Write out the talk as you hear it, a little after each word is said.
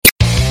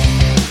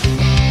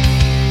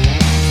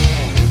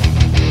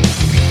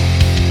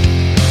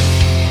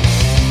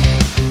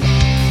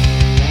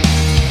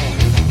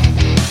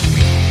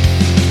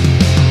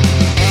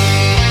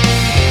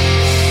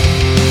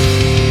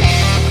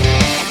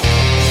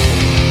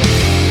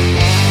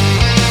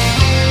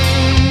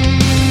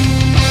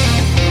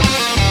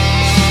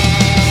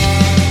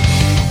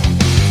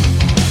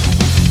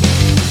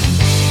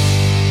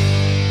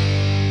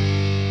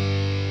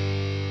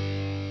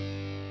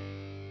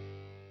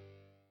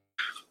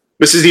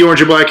This is the Orange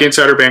and Black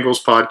Insider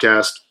Bengals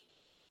podcast.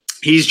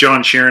 He's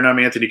John Sheeran. I'm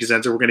Anthony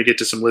Cosenza. We're going to get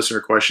to some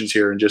listener questions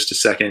here in just a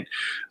second.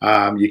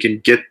 You can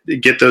get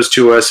those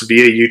to us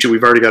via YouTube.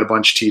 We've already got a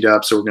bunch teed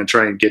up, so we're going to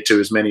try and get to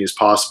as many as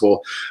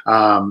possible.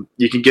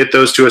 You can get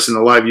those to us in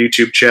the live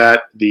YouTube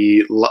chat,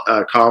 the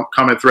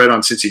comment thread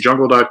on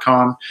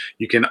cincyjungle.com.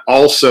 You can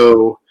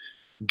also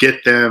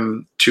get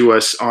them to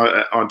us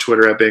on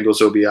Twitter at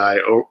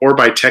BengalsOBI or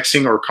by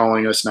texting or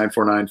calling us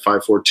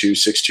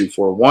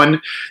 949-542-6241.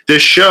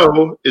 This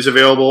show is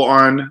available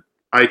on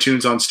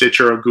iTunes, on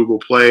Stitcher, on Google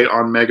Play,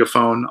 on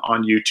Megaphone,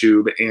 on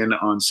YouTube, and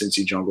on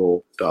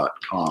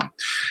cincyjungle.com.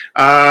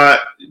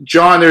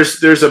 John,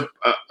 there's a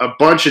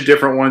bunch of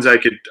different ones I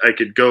could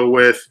go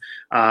with.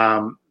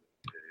 I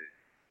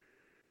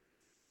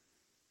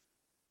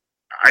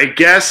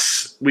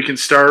guess we can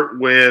start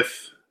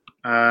with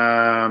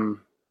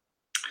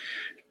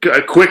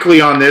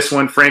quickly on this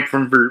one. Frank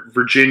from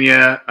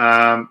Virginia.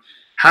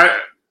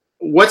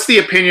 What's the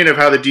opinion of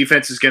how the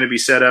defense is going to be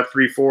set up?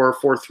 3-4,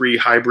 4-3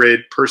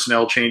 hybrid,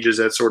 personnel changes,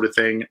 that sort of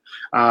thing.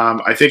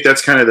 I think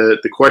that's kind of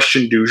the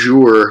question du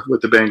jour with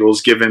the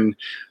Bengals, given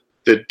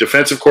the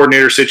defensive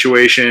coordinator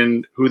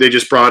situation, who they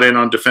just brought in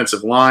on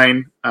defensive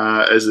line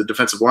as the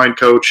defensive line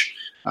coach.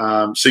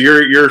 So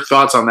your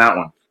thoughts on that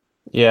one?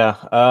 Yeah,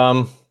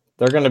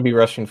 they're going to be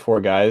rushing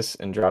 4 guys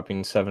and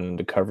dropping 7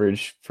 into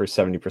coverage for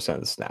 70% of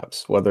the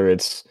snaps, whether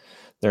it's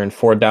they're in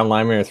 4 down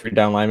linemen or 3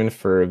 down linemen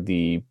for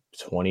the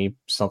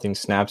 20-something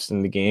snaps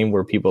in the game,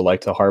 where people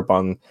like to harp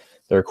on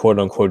their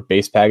quote-unquote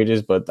base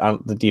packages, but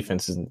the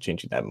defense isn't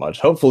changing that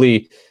much.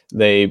 Hopefully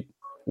they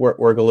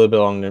work a little bit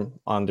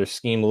on their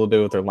scheme, a little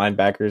bit with their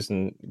linebackers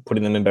and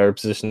putting them in better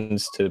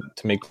positions to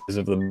make use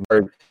of them.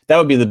 That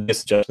would be the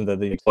biggest adjustment,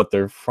 that what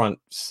their front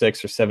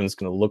 6 or 7 is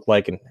going to look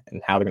like and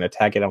how they're going to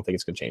attack it. I don't think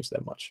it's going to change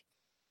that much.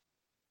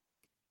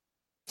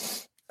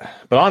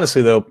 But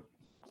honestly, though,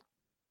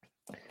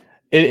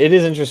 it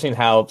is interesting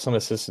how some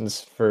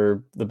assistants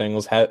for the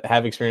Bengals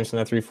have experience in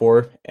that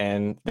 3-4,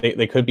 and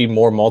they could be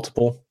more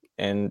multiple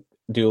and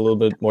do a little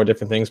bit more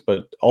different things,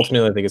 but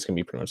ultimately I think it's going to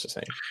be pretty much the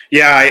same.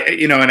 Yeah,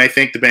 and I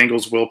think the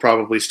Bengals will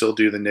probably still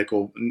do the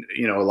nickel,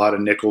 a lot of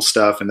nickel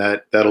stuff, and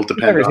that'll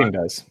depend. Every team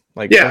does.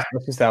 Yeah,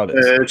 that's just how it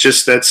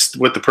is. That's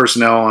what the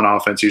personnel on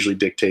offense usually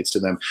dictates to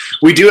them.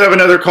 We do have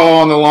another call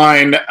on the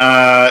line.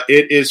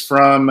 It is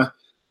from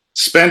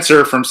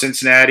Spencer from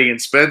Cincinnati.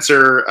 And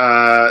Spencer,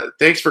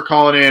 thanks for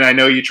calling in. I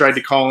know you tried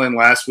to call in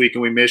last week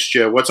and we missed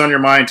you. What's on your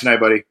mind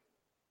tonight, buddy?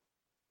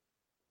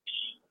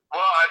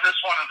 Well, I just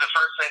wanted to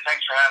first say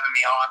thanks for having me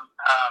on.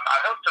 I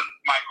hope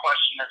my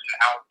question isn't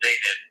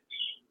outdated.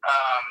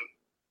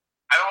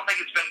 I don't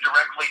think it's been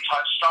directly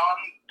touched on,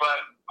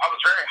 but I was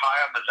very high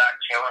on the Zach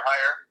Taylor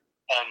hire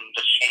and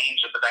the change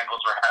that the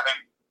Bengals were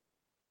having.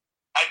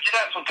 I did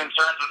have some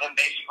concerns with him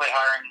basically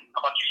hiring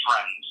a bunch of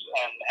friends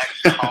and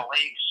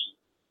ex-colleagues.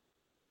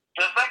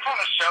 Does that kind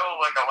of show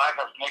like a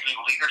lack of maybe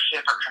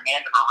leadership or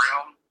command of a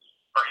room,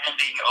 or him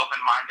being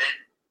open-minded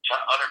to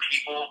other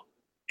people?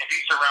 If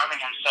he's surrounding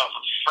himself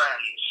with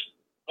friends,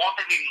 won't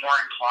they be more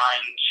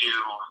inclined to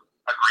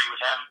agree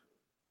with him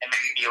and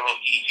maybe be a little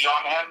easy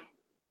on him?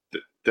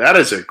 That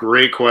is a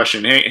great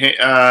question. Hey,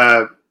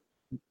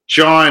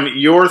 John,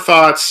 your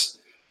thoughts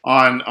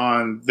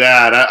on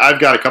that? I've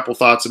got a couple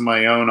thoughts of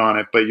my own on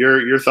it, but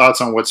your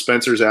thoughts on what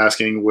Spencer's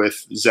asking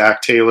with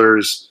Zach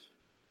Taylor's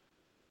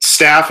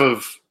staff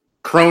of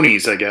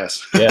cronies, I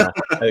guess. Yeah,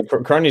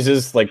 cronies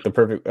is like the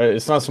perfect.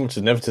 It's not so much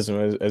as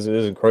nepotism as it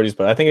is in cronies,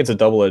 but I think it's a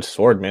double-edged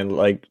sword, man.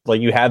 Like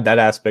you have that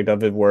aspect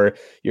of it where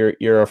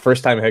you're a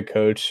first-time head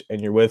coach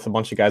and you're with a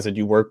bunch of guys that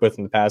you worked with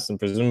in the past, and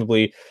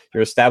presumably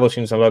you're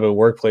establishing some type of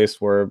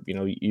workplace where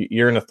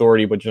you're an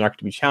authority, but you're not going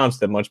to be challenged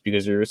that much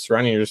because you're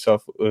surrounding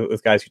yourself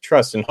with guys you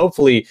trust, and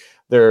hopefully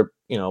they're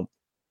going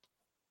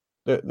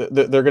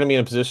to be in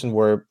a position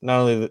where not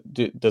only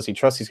does he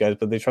trust these guys,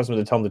 but they trust him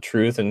to tell him the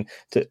truth, and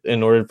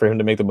in order for him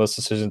to make the most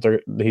decisions,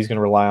 he's going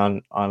to rely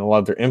on a lot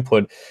of their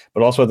input.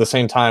 But also at the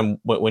same time,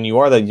 when you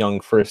are that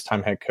young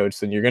first-time head coach,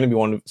 then you're going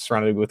to be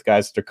surrounded with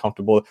guys that are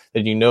comfortable,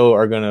 that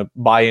are going to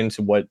buy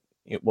into what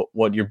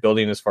you're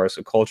building as far as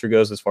the culture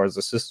goes, as far as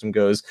the system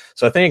goes.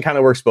 So I think it kind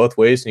of works both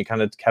ways, and you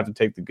kind of have to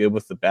take the good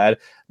with the bad.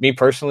 Me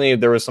personally,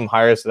 there was some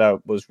hires that I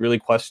was really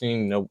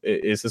questioning.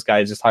 Is this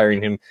guy just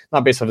hiring him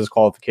not based off his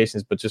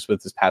qualifications, but just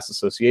with his past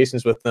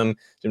associations with them?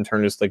 Jim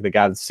Turner's like the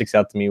guy that sticks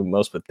out to me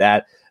most with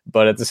that.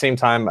 But at the same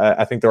time,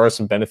 I think there are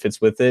some benefits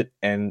with it,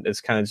 and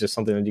it's kind of just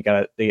something that you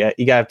gotta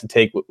have to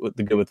take with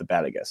the good with the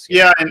bad, I guess.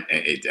 Yeah, and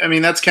I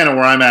mean that's kind of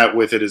where I'm at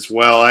with it as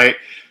well.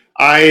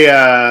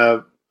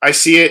 I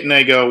see it and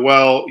I go,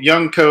 well,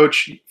 young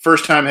coach,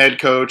 first-time head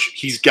coach,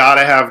 he's got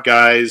to have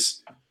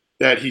guys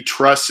that he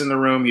trusts in the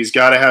room. He's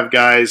got to have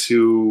guys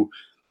who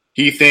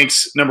he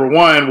thinks, number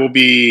one, will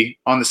be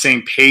on the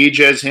same page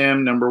as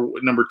him.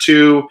 Number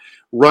two,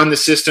 run the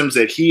systems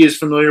that he is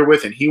familiar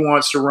with and he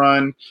wants to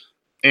run.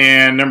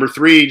 And number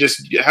three,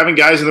 just having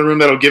guys in the room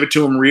that'll give it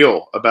to him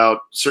real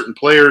about certain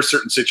players,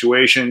 certain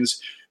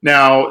situations.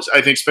 Now,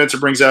 I think Spencer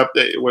brings up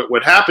that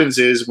what happens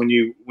is when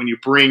you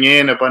bring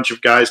in a bunch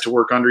of guys to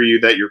work under you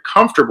that you're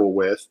comfortable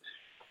with,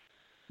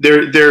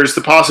 there's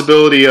the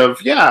possibility of,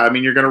 I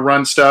mean, you're going to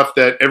run stuff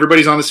that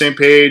everybody's on the same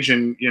page,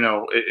 and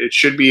it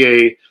should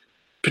be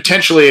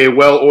potentially a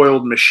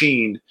well-oiled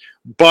machine,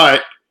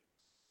 but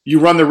you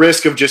run the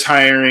risk of just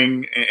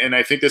hiring, and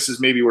I think this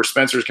is maybe where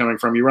Spencer's coming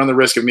from. You run the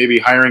risk of maybe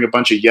hiring a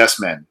bunch of yes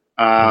men,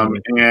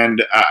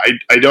 and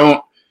I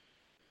don't.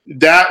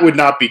 That would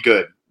not be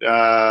good.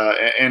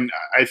 And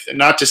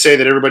not to say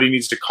that everybody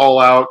needs to call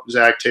out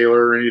Zach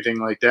Taylor or anything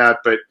like that,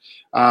 but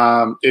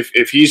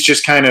if he's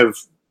just kind of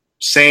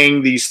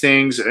saying these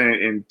things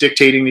and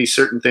dictating these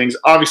certain things,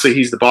 obviously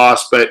he's the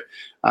boss, but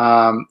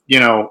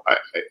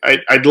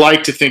I'd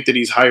like to think that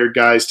he's hired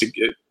guys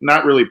to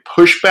not really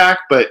push back,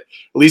 but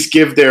at least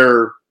give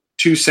their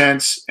 2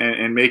 cents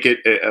and make it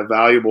a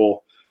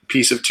valuable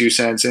piece of 2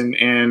 cents. And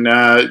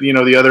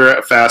the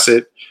other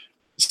facet,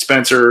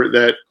 Spencer,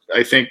 that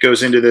I think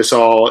goes into this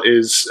all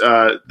is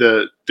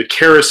the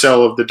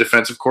carousel of the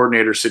defensive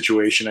coordinator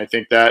situation. I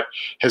think that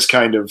has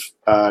kind of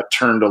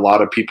turned a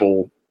lot of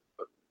people,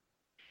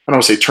 I don't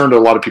want to say turned a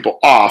lot of people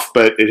off,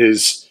 but it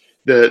has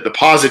the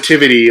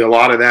positivity, a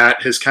lot of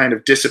that has kind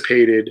of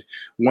dissipated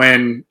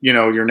when,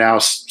 you're now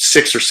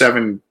 6 or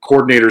 7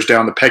 coordinators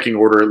down the pecking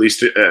order, at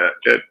least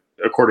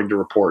according to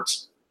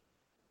reports.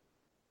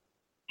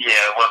 Yeah,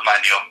 it was my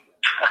deal.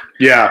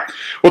 Yeah.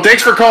 Well,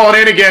 thanks for calling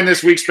in again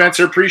this week,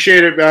 Spencer.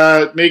 Appreciate it.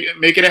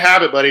 Make it a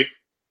habit, buddy.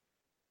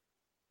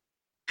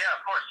 Yeah,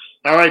 of course.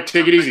 All right,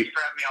 take it easy. Thanks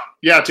for having me on.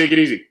 Yeah, take it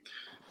easy.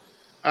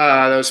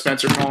 That was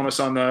Spencer calling us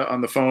on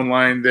the phone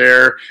line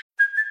there.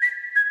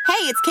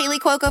 Hey, it's Kaylee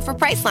Cuoco for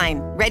Priceline.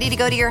 Ready to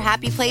go to your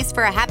happy place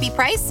for a happy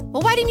price?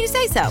 Well, why didn't you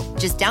say so?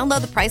 Just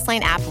download the Priceline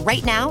app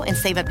right now and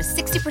save up to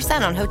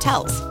 60% on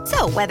hotels.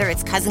 So whether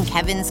it's Cousin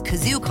Kevin's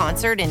Kazoo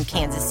Concert in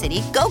Kansas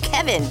City, go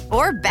Kevin,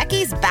 or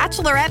Becky's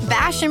Bachelorette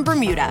Bash in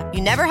Bermuda,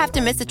 you never have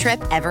to miss a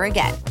trip ever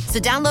again. So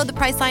download the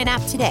Priceline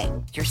app today.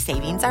 Your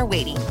savings are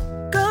waiting.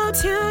 Go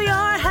to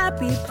your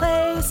happy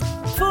place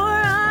for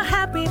a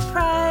happy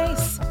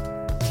price.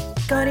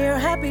 Go to your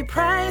happy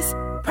price,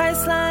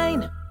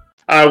 Priceline.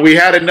 We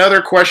had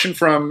another question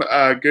from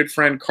a good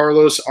friend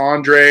Carlos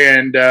Andre,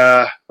 and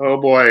oh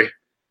boy.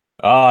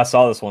 Oh, I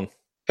saw this one.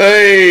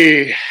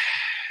 Hey,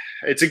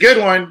 it's a good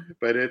one,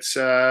 but it's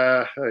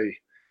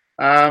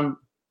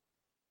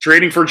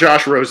trading for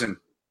Josh Rosen.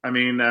 I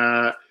mean,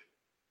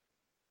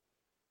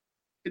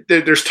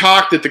 there's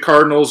talk that the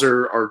Cardinals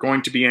are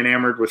going to be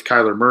enamored with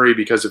Kyler Murray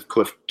because of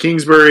Cliff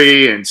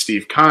Kingsbury and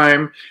Steve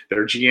Keim,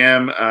 their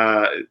GM.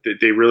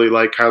 They really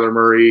like Kyler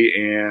Murray,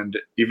 and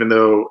even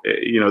though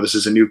this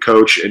is a new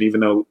coach, and even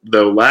though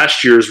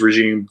last year's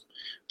regime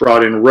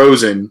brought in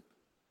Rosen,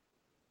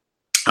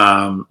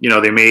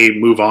 they may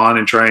move on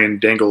and try and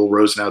dangle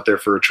Rosen out there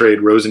for a trade.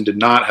 Rosen did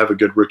not have a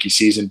good rookie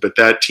season, but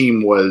that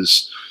team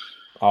was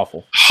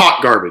awful,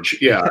 hot garbage.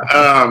 Yeah.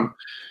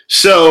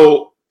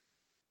 So.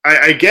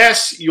 I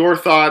guess your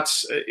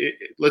thoughts.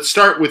 Let's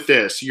start with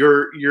this.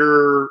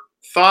 Your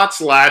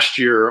thoughts last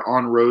year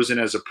on Rosen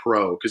as a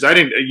pro, because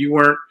you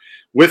weren't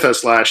with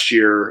us last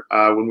year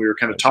when we were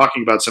kind of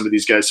talking about some of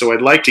these guys. So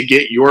I'd like to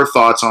get your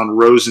thoughts on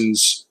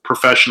Rosen's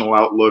professional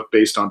outlook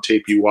based on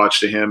tape you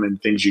watched of him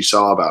and things you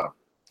saw about him.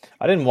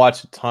 I didn't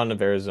watch a ton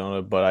of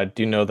Arizona, but I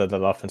do know that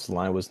offensive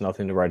line was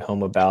nothing to write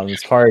home about. And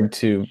it's hard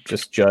to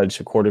just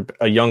judge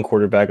a young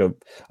quarterback,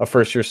 a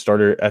first-year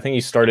starter. I think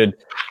he started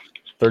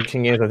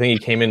 13 games. I think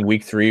he came in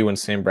week 3 when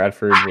Sam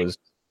Bradford was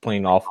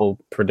playing awful,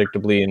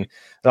 predictably, and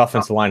the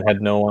offensive line had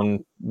no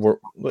one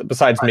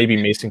besides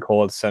maybe Mason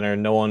Cole at center,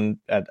 no one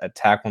at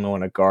tackle, no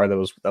one at guard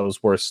that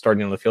was worth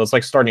starting on the field. It's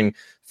like starting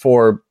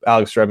for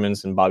Alex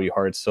Redmonds and Bobby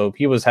Hart. So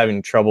he was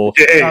having trouble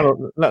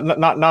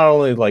not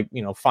only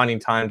finding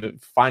time to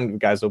find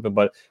guys open,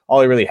 but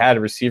all he really had a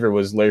receiver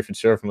was Larry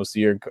Fitzgerald for most of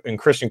the year, and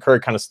Christian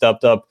Kirk kind of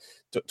stepped up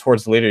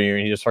towards the later year,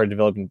 and he just started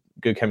developing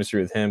good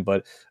chemistry with him.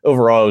 But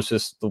overall, it was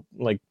just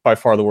by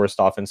far the worst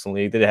offense in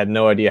the league. They had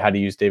no idea how to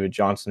use David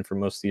Johnson for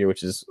most of the year,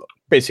 which is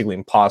basically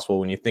impossible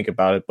when you think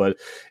about it. But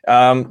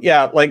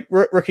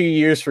rookie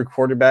years for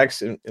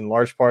quarterbacks in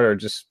large part are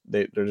just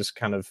they're just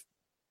kind of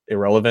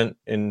irrelevant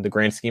in the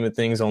grand scheme of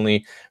things.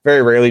 Only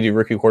very rarely do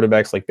rookie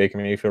quarterbacks like Baker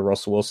Mayfield,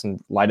 Russell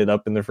Wilson light it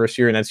up in their first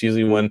year, and that's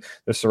usually when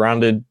they're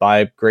surrounded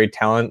by great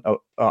talent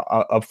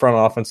up front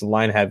on offensive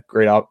line, have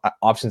great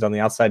options on the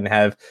outside, and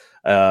have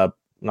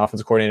an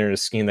offensive coordinator in a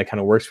scheme that kind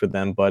of works with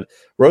them. But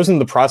Rosen,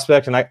 the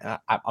prospect, and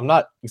I'm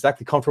not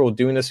exactly comfortable with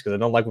doing this because I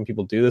don't like when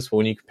people do this, but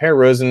when you compare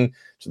Rosen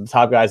to the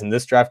top guys in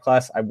this draft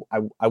class,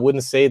 I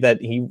wouldn't say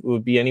that he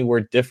would be anywhere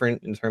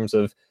different in terms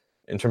of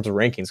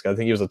rankings. I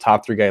think he was a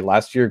top 3 guy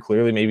last year,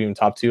 clearly, maybe even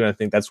top 2. And I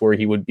think that's where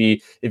he would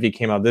be if he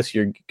came out this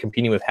year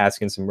competing with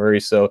Haskins and Murray.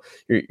 So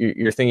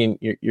you're thinking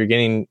you're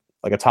getting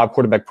like a top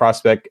quarterback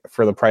prospect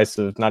for the price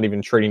of not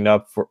even trading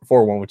up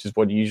for one, which is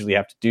what you usually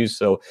have to do.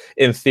 So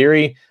in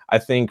theory, I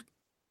think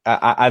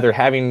either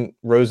having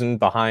Rosen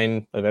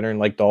behind a veteran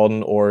like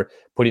Dalton or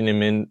putting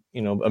him in,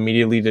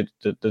 immediately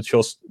to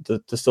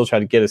still try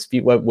to get his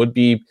feet wet would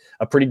be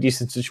a pretty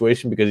decent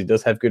situation because he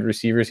does have good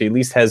receivers. He at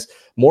least has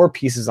more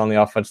pieces on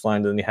the offensive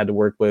line than he had to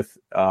work with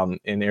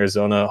in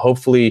Arizona.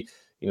 Hopefully,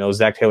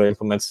 Zach Taylor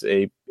implements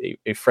a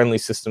friendly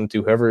system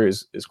to whoever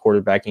is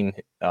quarterbacking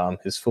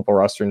his football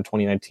roster in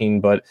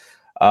 2019. But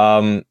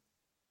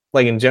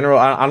like in general,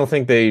 I don't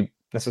think they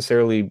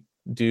necessarily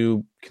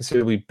do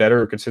considerably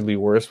better or considerably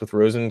worse with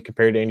Rosen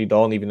compared to Andy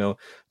Dalton, even though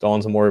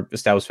Dalton's a more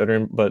established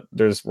veteran. But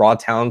there's raw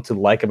talent to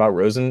like about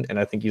Rosen, and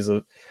I think he's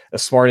a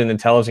smart and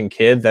intelligent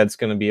kid that's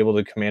going to be able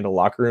to command a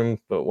locker room.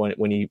 But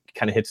when he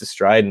kind of hits his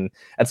stride, and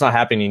that's not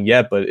happening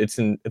yet, but it's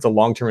a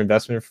long-term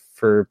investment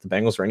for the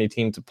Bengals or any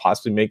team to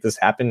possibly make this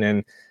happen.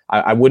 And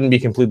I wouldn't be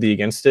completely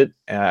against it.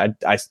 I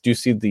do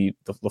see the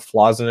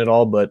flaws in it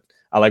all, but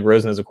I like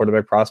Rosen as a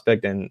quarterback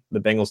prospect, and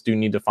the Bengals do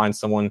need to find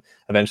someone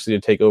eventually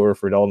to take over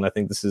for Dalton. I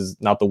think this is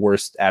not the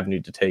worst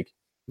avenue to take.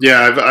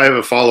 Yeah, I have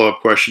a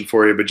follow-up question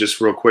for you, but just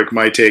real quick,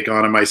 my take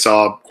on him. I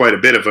saw quite a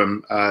bit of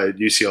him at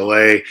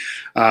UCLA.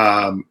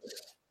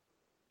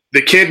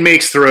 The kid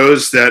makes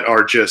throws that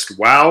are just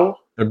wow.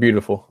 They're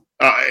beautiful.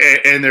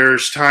 And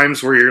there's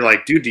times where you're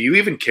like, dude, do you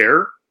even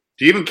care?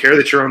 Do you even care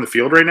that you're on the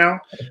field right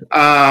now?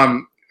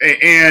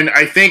 And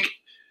I think –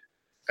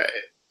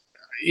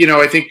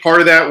 I think part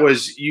of that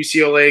was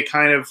UCLA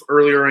kind of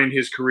earlier in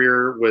his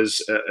career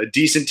was a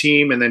decent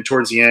team. And then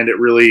towards the end, it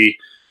really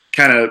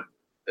kind of,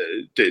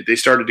 they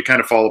started to kind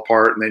of fall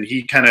apart. And then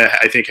he kind of,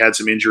 I think, had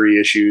some injury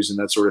issues and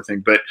that sort of thing.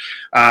 But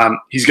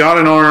he's got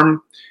an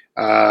arm.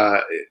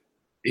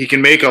 He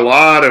can make a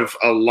lot of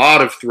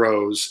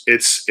throws.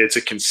 It's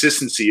a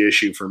consistency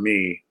issue for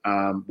me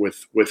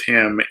with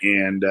him.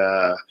 And,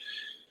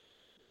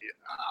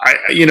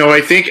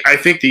 I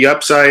think the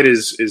upside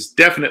is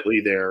definitely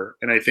there,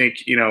 and I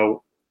think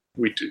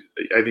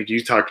I think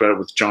you talked about it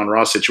with John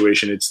Ross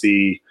situation. It's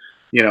you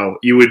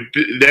would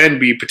then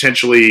be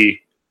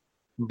potentially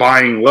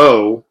buying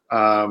low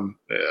on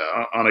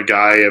a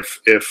guy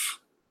if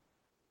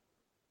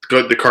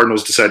the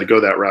Cardinals decide to go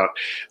that route.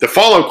 The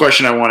follow-up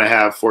question I want to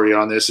have for you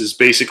on this is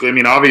basically,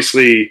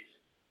 obviously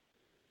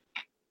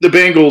the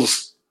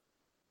Bengals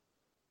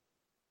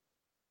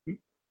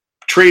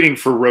trading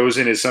for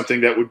Rosen is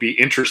something that would be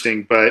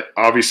interesting, but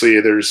obviously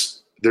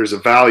there's a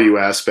value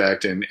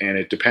aspect and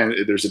it depends.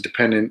 There's a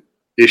dependent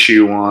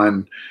issue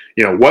on,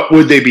 what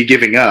would they be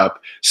giving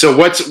up? So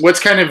what's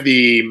kind of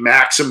the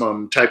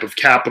maximum type of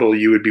capital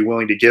you would be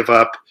willing to give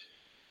up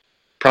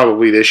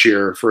probably this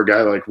year for a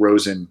guy like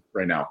Rosen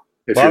right now?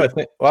 I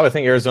would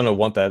think Arizona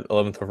want that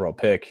 11th overall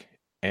pick.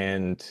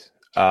 And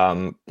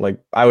I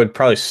would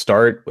probably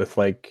start with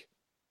like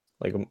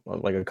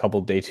a couple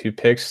day 2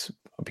 picks,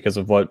 because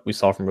of what we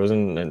saw from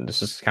Rosen, and it's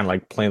just kind of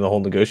like playing the whole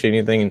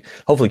negotiating thing and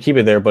hopefully keep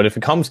it there. But if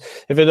it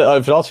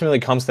ultimately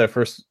comes to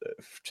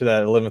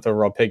that 11th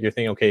overall pick, you're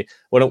thinking, okay,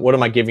 what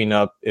am I giving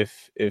up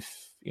if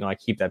I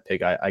keep that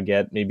pick? I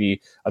get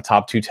maybe a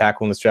top 2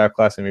 tackle in this draft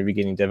class and maybe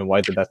getting Devin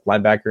White, the best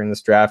linebacker in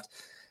this draft.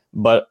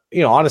 But,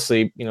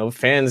 honestly,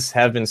 fans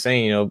have been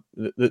saying,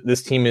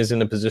 this team is in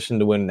a position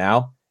to win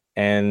now.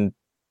 And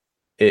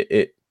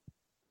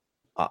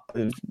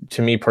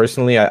to me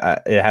personally,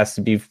 it has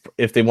to be,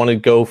 if they want to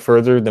go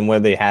further than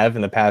where they have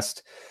in the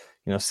past,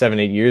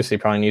 7-8 years, they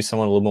probably need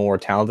someone a little more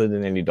talented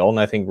than Andy Dalton.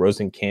 I think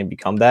Rosen can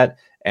become that.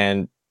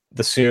 And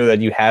the sooner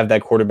that you have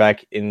that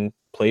quarterback in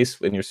place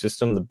in your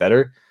system, the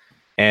better.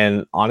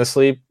 And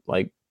honestly,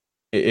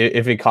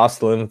 if it costs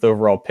the 11th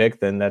overall pick,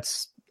 then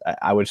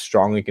I would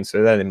strongly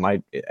consider that. It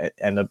might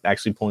end up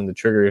actually pulling the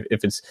trigger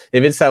if it's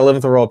that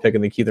 11th overall pick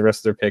and they keep the rest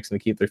of their picks and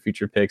they keep their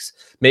future picks.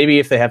 Maybe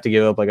if they have to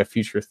give up like a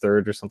future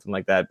third or something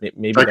like that,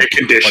 maybe like a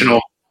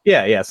conditional.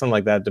 Yeah, something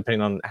like that,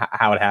 depending on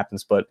how it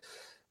happens. But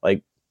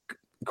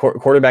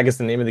quarterback is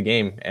the name of the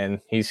game, and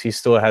he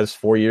still has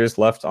 4 years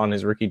left on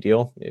his rookie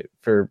deal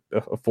for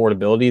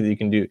affordability. That you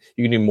can do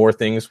more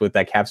things with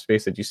that cap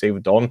space that you save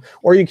with Dalton,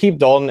 or you keep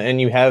Dalton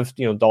and you have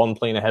Dalton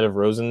playing ahead of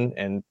Rosen,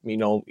 and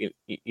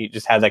you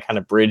just have that kind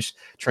of bridge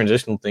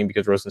transitional thing,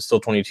 because Rosen's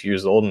still 22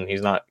 years old and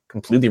he's not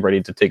completely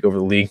ready to take over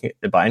the league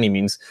by any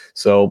means.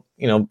 So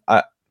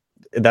that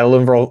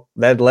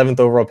 11th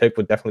overall pick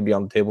would definitely be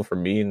on the table for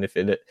me, and if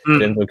it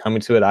ends up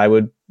coming to it, I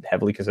would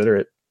heavily consider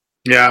it.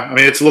 Yeah,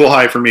 it's a little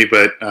high for me,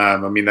 but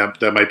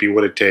that might be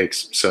what it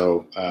takes.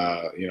 So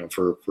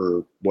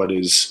for what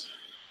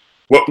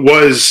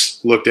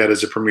was looked at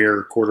as a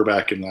premier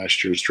quarterback in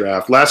last year's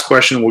draft. Last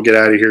question, we'll get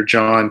out of here,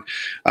 John.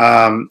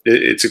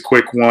 It's a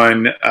quick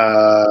one.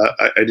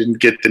 I didn't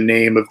get the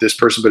name of this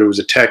person, but it was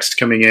a text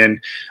coming in.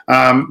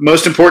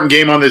 Most important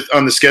game on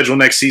the schedule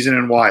next season,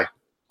 and why?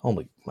 Oh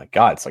my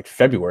God, it's like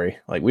February.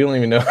 Like we don't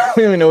even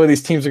know what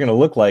these teams are going to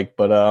look like.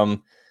 But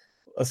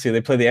let's see.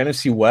 They play the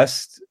NFC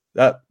West.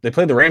 They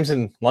played the Rams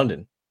in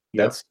London.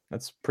 Yep.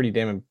 That's pretty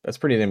damn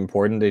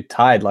important. They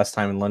tied last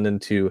time in London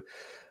to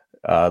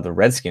the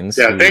Redskins.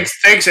 Yeah, thanks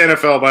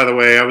NFL. By the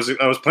way, I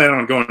was planning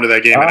on going to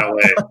that game in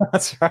LA.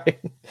 That's right,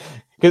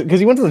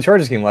 because you went to the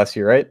Chargers game last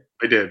year, right?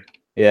 I did.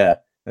 Yeah,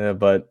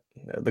 but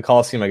the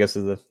Coliseum, I guess,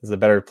 is a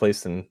better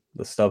place than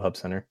the StubHub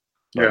Center.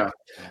 But,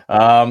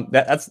 yeah,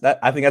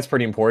 I think that's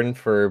pretty important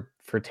for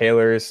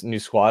Taylor's new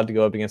squad to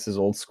go up against his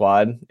old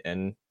squad,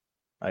 and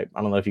I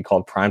don't know if you call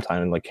it prime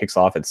time, and like kicks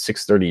off at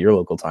 6:30 your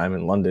local time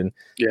in London.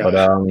 Yeah.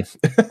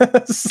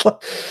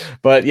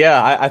 But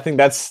yeah, I think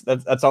that's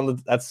on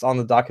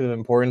the docket of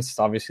importance.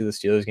 Obviously, the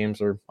Steelers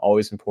games are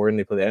always important.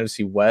 They play the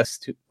NFC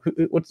West.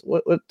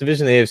 What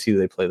division of the AFC do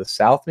they play? The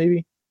South,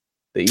 maybe?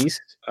 The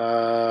East?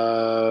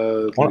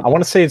 I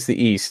want to say it's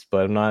the East,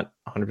 but I'm not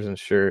 100%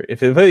 sure. If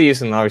they play the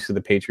East, then obviously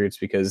the Patriots,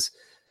 because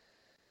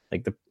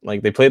like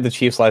they played the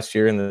Chiefs last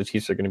year, and the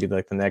Chiefs are going to be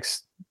like the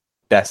next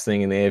best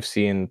thing in the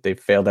AFC, and they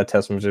failed that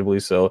test miserably.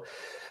 So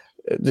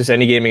just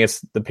any game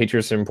against the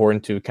Patriots are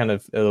important to kind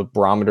of a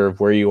barometer of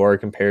where you are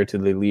compared to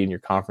the lead in your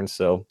conference.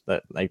 So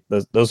that like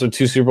those are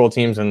two Super Bowl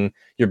teams and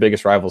your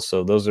biggest rivals.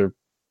 So those are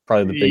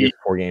probably the biggest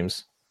 4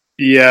 games.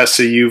 Yeah.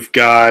 So you've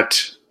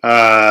got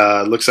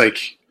looks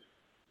like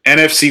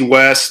NFC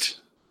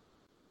West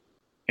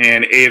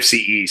and AFC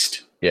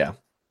East. Yeah.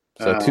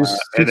 So two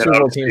Super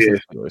Bowl teams for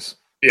the Steelers.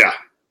 Yeah.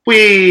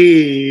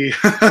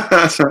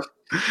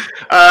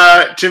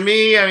 To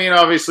me, I mean,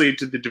 obviously,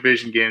 the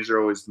division games are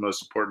always the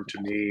most important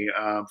to me.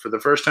 For the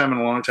first time in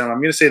a long time, I'm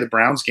going to say the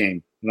Browns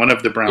game. One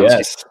of the Browns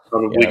games is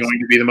probably going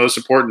to be the most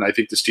important. I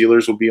think the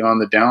Steelers will be on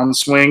the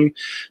downswing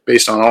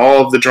based on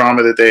all of the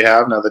drama that they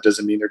have. Now, that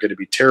doesn't mean they're going to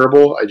be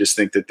terrible. I just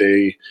think that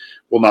they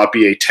will not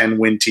be a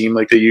 10-win team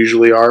like they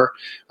usually are.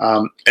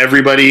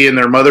 Everybody and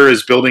their mother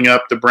is building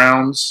up the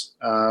Browns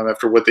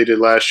after what they did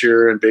last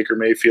year and Baker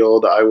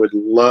Mayfield. I would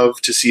love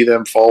to see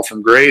them fall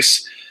from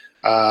grace.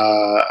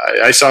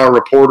 I saw a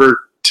reporter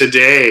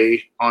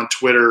today on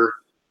Twitter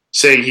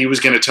saying he was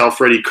going to tell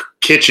Freddie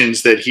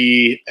Kitchens that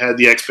he had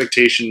the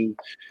expectation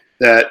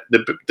that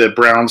the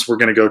Browns were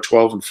going to go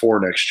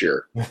 12-4 next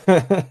year.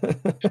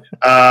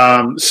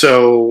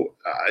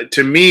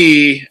 To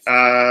me,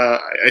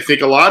 I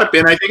think a lot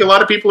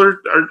of people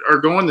are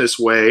going this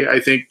way. I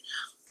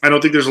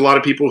don't think there's a lot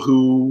of people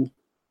who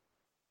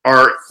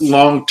are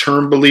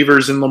long-term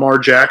believers in Lamar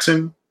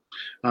Jackson.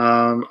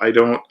 I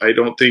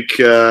don't think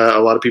a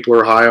lot of people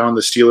are high on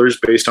the Steelers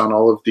based on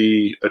all of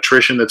the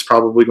attrition that's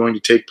probably going to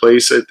take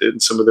place in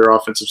some of their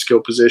offensive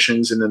skill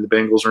positions, and then the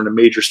Bengals are in a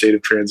major state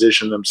of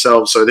transition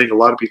themselves. So I think a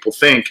lot of people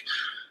think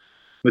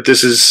that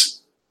this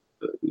is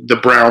the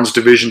Browns'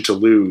 division to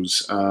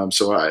lose.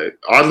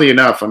 Oddly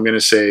enough, I'm going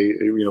to say,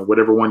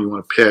 whatever one you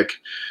want to pick,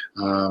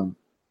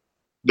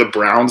 the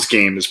Browns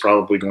game is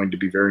probably going to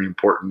be very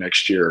important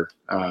next year.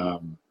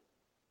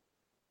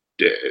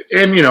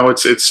 And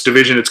it's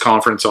division, it's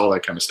conference, all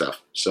that kind of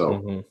stuff.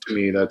 So to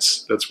me,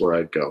 that's where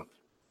I'd go.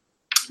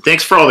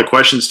 Thanks for all the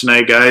questions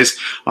tonight, guys,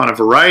 on a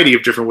variety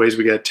of different ways.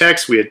 We got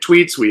texts, we had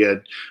tweets, we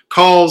had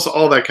calls,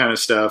 all that kind of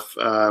stuff.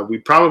 We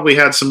probably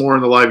had some more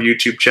in the live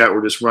YouTube chat.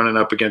 We're just running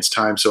up against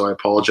time, so I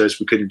apologize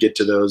we couldn't get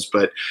to those.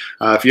 But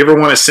if you ever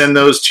want to send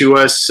those to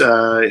us,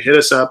 hit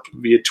us up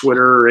via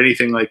Twitter or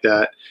anything like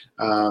that.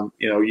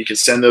 You can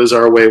send those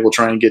our way. We'll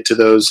try and get to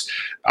those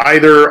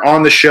either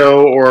on the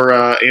show or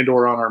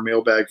on our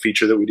mailbag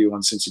feature that we do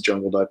on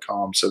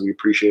CincyJungle.com. So we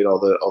appreciate all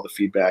the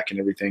feedback and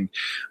everything.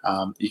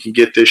 You can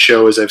get this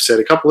show, as I've said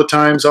a couple of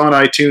times, on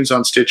iTunes,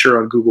 on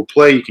Stitcher, on Google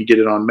Play. You can get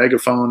it on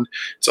Megaphone.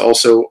 It's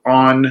also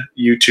on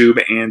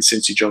YouTube and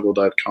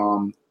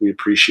CincyJungle.com. We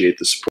appreciate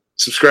the support.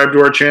 Subscribe to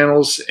our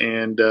channels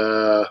and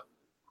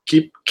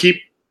keep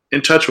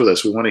in touch with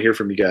us. We want to hear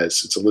from you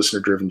guys. It's a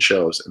listener-driven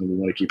show, and we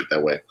want to keep it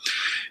that way.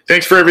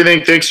 Thanks for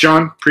everything. Thanks,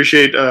 John.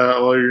 Appreciate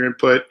all your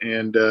input.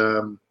 And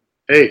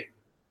hey,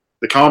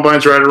 the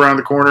Combine's right around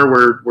the corner.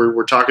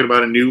 We're talking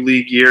about a new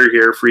league year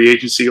here. Free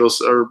agency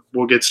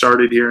will get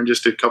started here in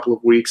just a couple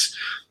of weeks,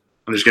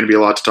 and there's going to be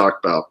a lot to talk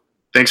about.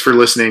 Thanks for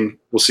listening.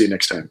 We'll see you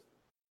next time.